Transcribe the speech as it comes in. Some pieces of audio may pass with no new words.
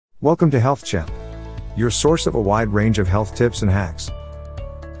Welcome to Health Champ, your source of a wide range of health tips and hacks.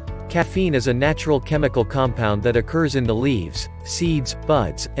 Caffeine is a natural chemical compound that occurs in the leaves, seeds,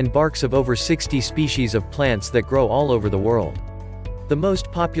 buds, and barks of over 60 species of plants that grow all over the world. The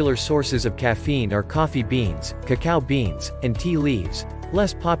most popular sources of caffeine are coffee beans, cacao beans, and tea leaves.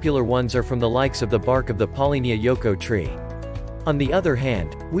 Less popular ones are from the likes of the bark of the Paullinia yoko tree. On the other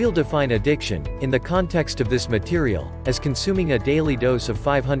hand, we'll define addiction, in the context of this material, as consuming a daily dose of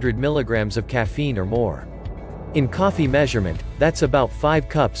 500 milligrams of caffeine or more. In coffee measurement, that's about 5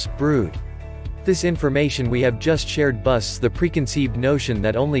 cups, brewed. This information we have just shared busts the preconceived notion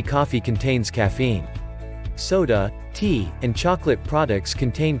that only coffee contains caffeine. Soda, tea, and chocolate products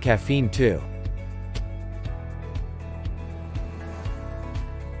contain caffeine too.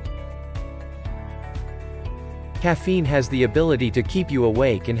 Caffeine has the ability to keep you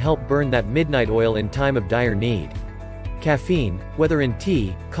awake and help burn that midnight oil in time of dire need. Caffeine, whether in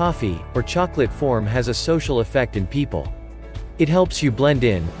tea, coffee, or chocolate form, has a social effect in people. It helps you blend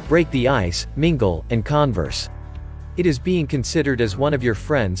in, break the ice, mingle, and converse. It is being considered as one of your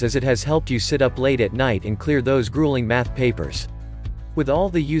friends as it has helped you sit up late at night and clear those grueling math papers. With all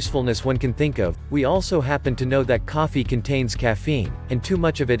the usefulness one can think of, we also happen to know that coffee contains caffeine, and too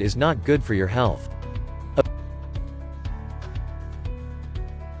much of it is not good for your health.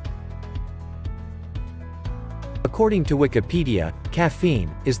 According to Wikipedia,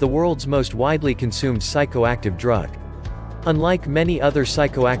 caffeine is the world's most widely consumed psychoactive drug. Unlike many other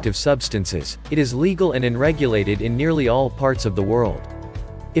psychoactive substances, it is legal and unregulated in nearly all parts of the world.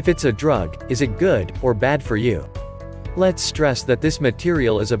 If it's a drug, is it good or bad for you? Let's stress that this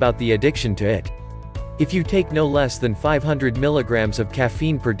material is about the addiction to it. If you take no less than 500 milligrams of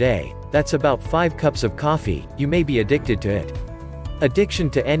caffeine per day, that's about 5 cups of coffee, you may be addicted to it. Addiction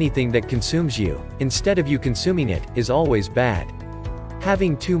to anything that consumes you, instead of you consuming it, is always bad.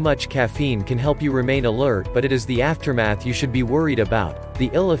 Having too much caffeine can help you remain alert, but it is the aftermath you should be worried about, the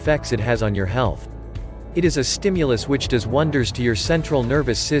ill effects it has on your health. It is a stimulus which does wonders to your central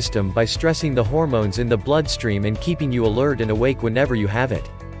nervous system by stressing the hormones in the bloodstream and keeping you alert and awake whenever you have it.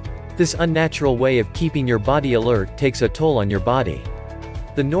 This unnatural way of keeping your body alert takes a toll on your body.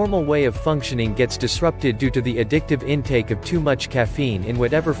 The normal way of functioning gets disrupted due to the addictive intake of too much caffeine in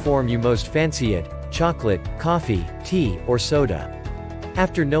whatever form you most fancy it: chocolate, coffee, tea, or soda.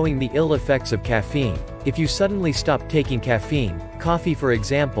 After knowing the ill effects of caffeine, if you suddenly stop taking caffeine, coffee for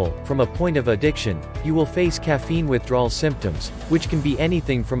example, from a point of addiction, you will face caffeine withdrawal symptoms, which can be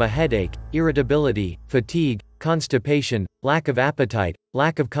anything from a headache, irritability, fatigue, constipation, lack of appetite,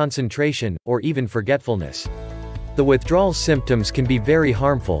 lack of concentration, or even forgetfulness. The withdrawal symptoms can be very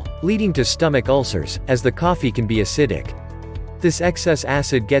harmful, leading to stomach ulcers, as the coffee can be acidic. This excess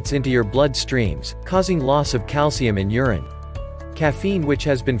acid gets into your bloodstreams, causing loss of calcium in urine. Caffeine, which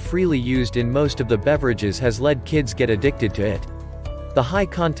has been freely used in most of the beverages, has led kids get addicted to it. The high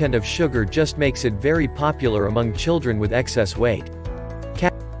content of sugar just makes it very popular among children with excess weight.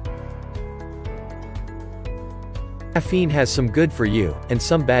 Caffeine has some good for you, and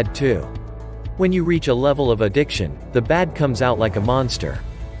some bad too. When you reach a level of addiction, the bad comes out like a monster.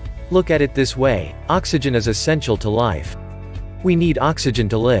 Look at it this way: oxygen is essential to life. We need oxygen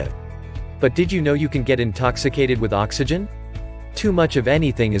to live. But did you know you can get intoxicated with oxygen? Too much of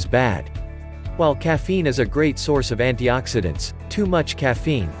anything is bad. While caffeine is a great source of antioxidants, too much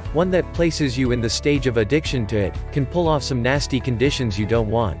caffeine, one that places you in the stage of addiction to it, can pull off some nasty conditions you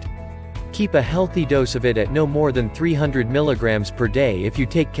don't want. Keep a healthy dose of it at no more than 300 milligrams per day if you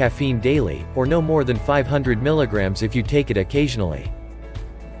take caffeine daily, or no more than 500 milligrams if you take it occasionally.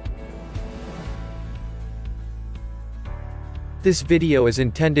 This video is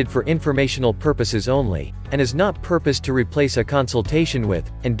intended for informational purposes only, and is not purposed to replace a consultation with,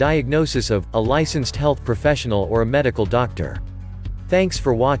 and diagnosis of, a licensed health professional or a medical doctor. Thanks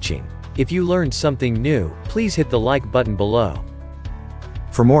for watching. If you learned something new, please hit the like button below.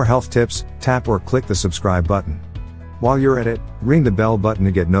 For more health tips, tap or click the subscribe button. While you're at it, ring the bell button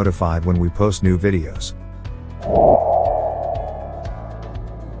to get notified when we post new videos.